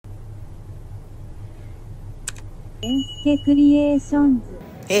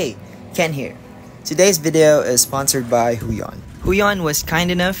Hey, Ken here. Today's video is sponsored by Huion. Huion was kind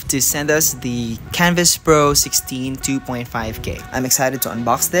enough to send us the Kamvas Pro 16 2.5K. I'm excited to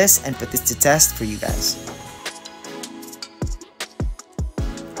unbox this and put this to test for you guys.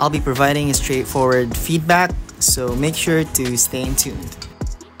 I'll be providing a straightforward feedback, so make sure to stay tuned.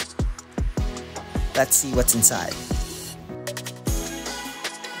 Let's see what's inside.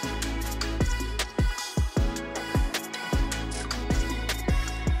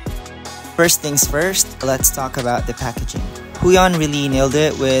 First things first, let's talk about the packaging. Huion really nailed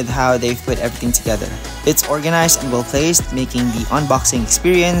it with how they've put everything together. It's organized and well placed, making the unboxing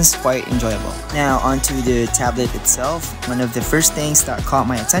experience quite enjoyable. Now onto the tablet itself. One of the first things that caught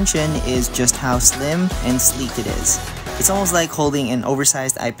my attention is just how slim and sleek it is. It's almost like holding an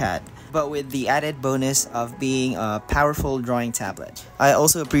oversized iPad, but with the added bonus of being a powerful drawing tablet. I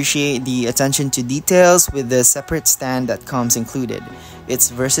also appreciate the attention to details with the separate stand that comes included. It's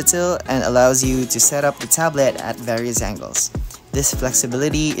versatile and allows you to set up the tablet at various angles. This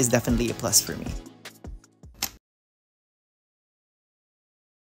flexibility is definitely a plus for me.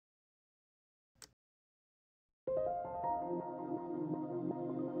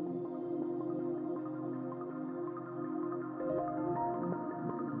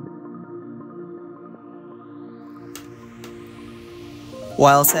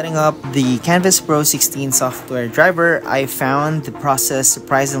 While setting up the Kamvas Pro 16 software driver, I found the process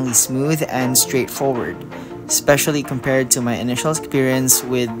surprisingly smooth and straightforward, especially compared to my initial experience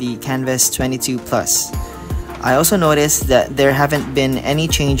with the Kamvas 22 Plus. I also noticed that there haven't been any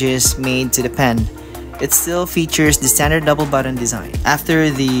changes made to the pen. It still features the standard double button design. After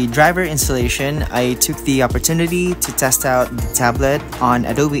the driver installation, I took the opportunity to test out the tablet on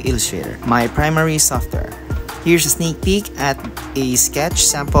Adobe Illustrator, my primary software. Here's a sneak peek at a sketch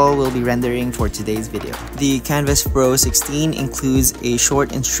sample we'll be rendering for today's video. The Kamvas Pro 16 includes a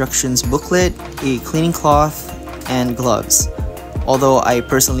short instructions booklet, a cleaning cloth, and gloves. Although I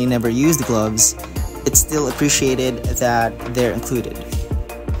personally never used gloves, it's still appreciated that they're included.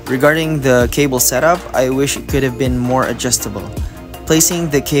 Regarding the cable setup, I wish it could have been more adjustable.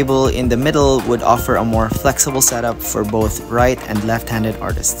 Placing the cable in the middle would offer a more flexible setup for both right and left-handed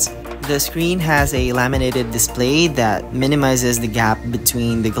artists. The screen has a laminated display that minimizes the gap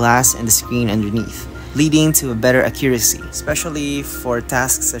between the glass and the screen underneath, leading to a better accuracy, especially for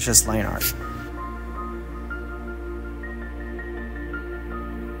tasks such as line art.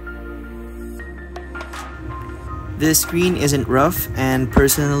 The screen isn't rough, and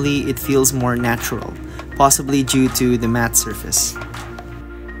personally it feels more natural, possibly due to the matte surface.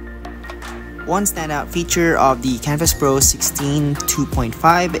 One standout feature of the Kamvas Pro 16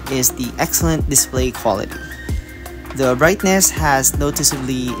 2.5 is the excellent display quality. The brightness has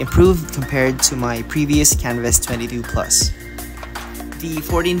noticeably improved compared to my previous Kamvas 22 Plus. The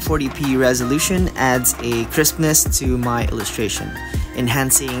 1440p resolution adds a crispness to my illustration,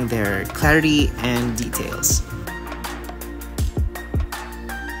 enhancing their clarity and details.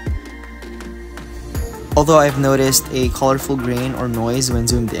 Although I've noticed a colorful grain or noise when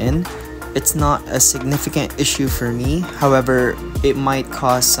zoomed in, it's not a significant issue for me. However, it might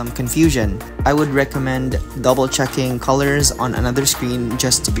cause some confusion. I would recommend double checking colors on another screen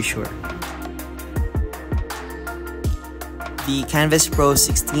just to be sure. The Kamvas Pro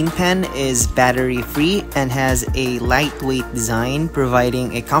 16 pen is battery free and has a lightweight design,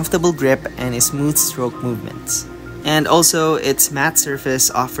 providing a comfortable grip and a smooth stroke movements. And also, its matte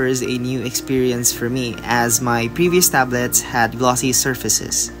surface offers a new experience for me, as my previous tablets had glossy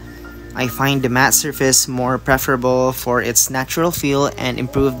surfaces. I find the matte surface more preferable for its natural feel and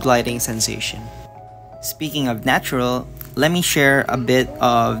improved gliding sensation. Speaking of natural, let me share a bit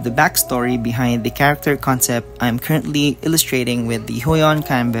of the backstory behind the character concept I'm currently illustrating with the Huion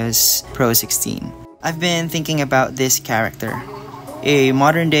Kamvas Pro 16. I've been thinking about this character, a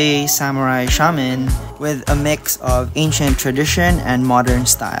modern-day samurai shaman with a mix of ancient tradition and modern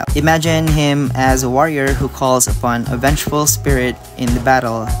style. Imagine him as a warrior who calls upon a vengeful spirit in the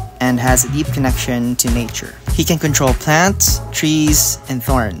battle and has a deep connection to nature. He can control plants, trees, and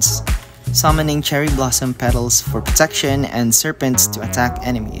thorns, summoning cherry blossom petals for protection and serpents to attack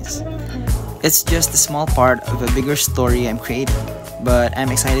enemies. It's just a small part of a bigger story I'm creating, but I'm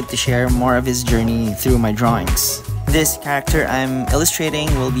excited to share more of his journey through my drawings. This character I'm illustrating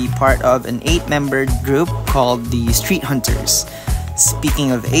will be part of an 8-member group called the Street Hunters, Speaking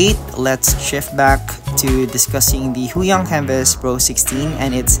of 8, let's shift back to discussing the Huion Kamvas Pro 16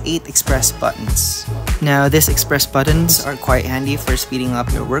 and its 8 express buttons. Now, these express buttons are quite handy for speeding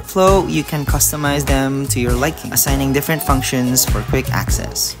up your workflow. You can customize them to your liking, assigning different functions for quick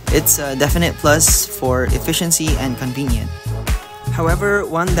access. It's a definite plus for efficiency and convenience. However,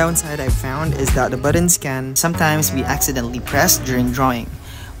 one downside I've found is that the buttons can sometimes be accidentally pressed during drawing,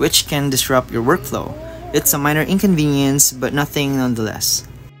 which can disrupt your workflow. It's a minor inconvenience, but nothing nonetheless.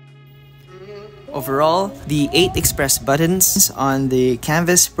 Overall, the 8 express buttons on the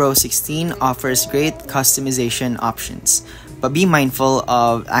Kamvas Pro 16 offers great customization options, but be mindful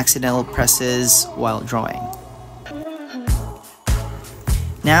of accidental presses while drawing.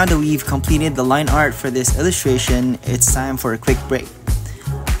 Now that we've completed the line art for this illustration, it's time for a quick break.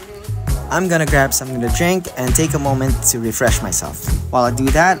 I'm gonna grab something to drink and take a moment to refresh myself. While I do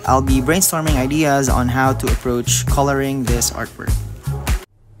that, I'll be brainstorming ideas on how to approach coloring this artwork.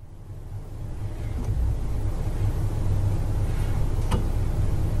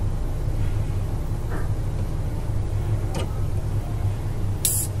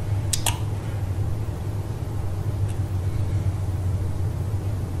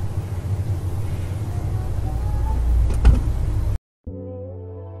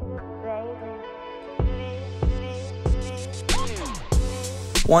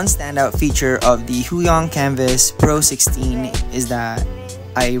 One standout feature of the Huion Kamvas Pro 16 is that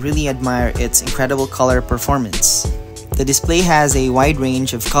I really admire its incredible color performance. The display has a wide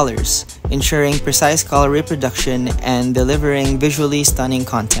range of colors, ensuring precise color reproduction and delivering visually stunning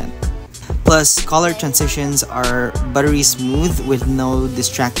content. Plus, color transitions are buttery smooth with no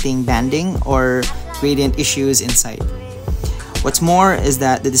distracting banding or gradient issues in sight. What's more is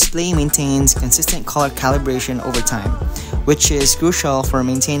that the display maintains consistent color calibration over time, which is crucial for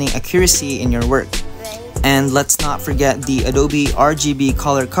maintaining accuracy in your work. And let's not forget the Adobe RGB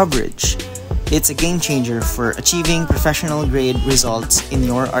color coverage. It's a game changer for achieving professional grade results in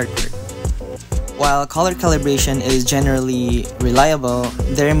your artwork. While color calibration is generally reliable,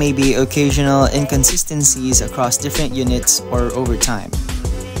 there may be occasional inconsistencies across different units or over time.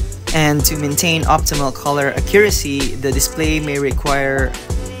 And to maintain optimal color accuracy, the display may require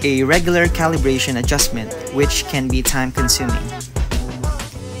a regular calibration adjustment, which can be time-consuming.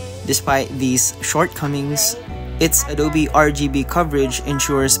 Despite these shortcomings, its Adobe RGB coverage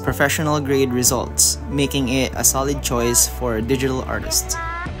ensures professional-grade results, making it a solid choice for digital artists.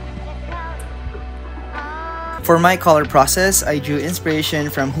 For my color process, I drew inspiration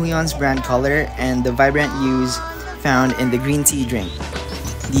from Huion's brand color and the vibrant hues found in the green tea drink.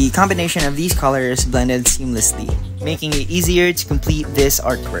 The combination of these colors blended seamlessly, making it easier to complete this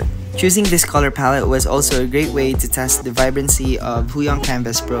artwork. Choosing this color palette was also a great way to test the vibrancy of Huion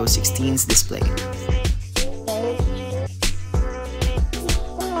Kamvas Pro 16's display.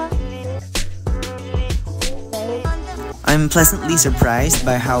 I'm pleasantly surprised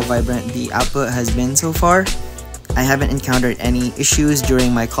by how vibrant the output has been so far. I haven't encountered any issues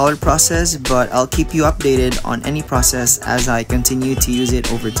during my color process, but I'll keep you updated on any process as I continue to use it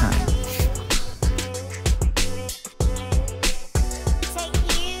over time.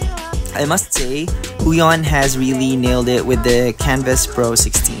 I must say, Huion has really nailed it with the Kamvas Pro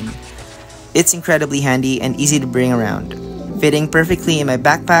 16. It's incredibly handy and easy to bring around, fitting perfectly in my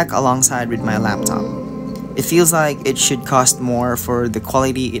backpack alongside with my laptop. It feels like it should cost more for the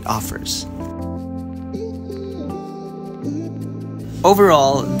quality it offers.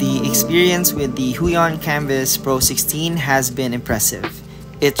 Overall, the experience with the Huion Kamvas Pro 16 has been impressive.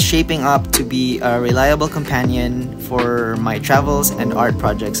 It's shaping up to be a reliable companion for my travels and art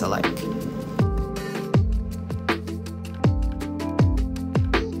projects alike.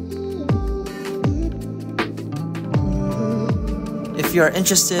 If you're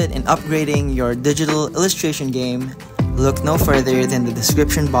interested in upgrading your digital illustration game, look no further than the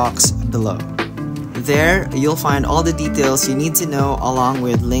description box below. There, you'll find all the details you need to know along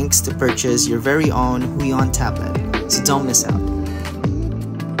with links to purchase your very own Huion tablet, so don't miss out.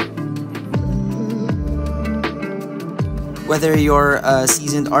 Whether you're a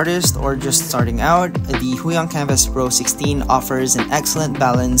seasoned artist or just starting out, the Huion Kamvas Pro 16 offers an excellent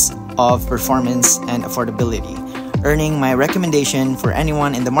balance of performance and affordability, earning my recommendation for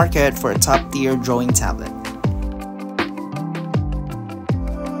anyone in the market for a top-tier drawing tablet.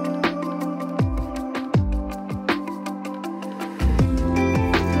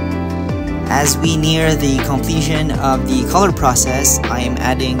 As we near the completion of the color process, I am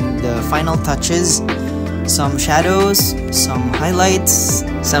adding the final touches, some shadows, some highlights,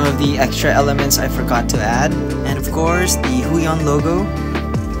 some of the extra elements I forgot to add, and of course the Huion logo.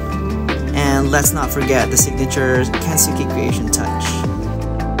 And let's not forget the signature Kensuke creation touch.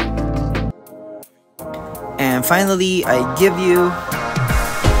 And finally, I give you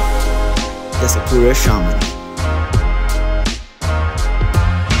the Sakura Shaman.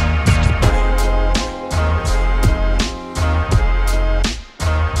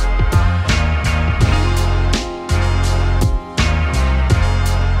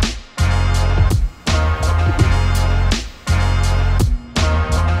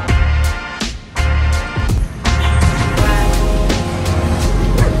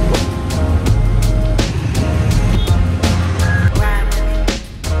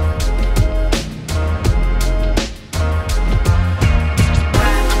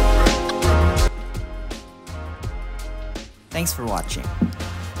 Thanks for watching.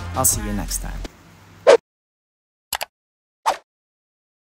 I'll see you next time.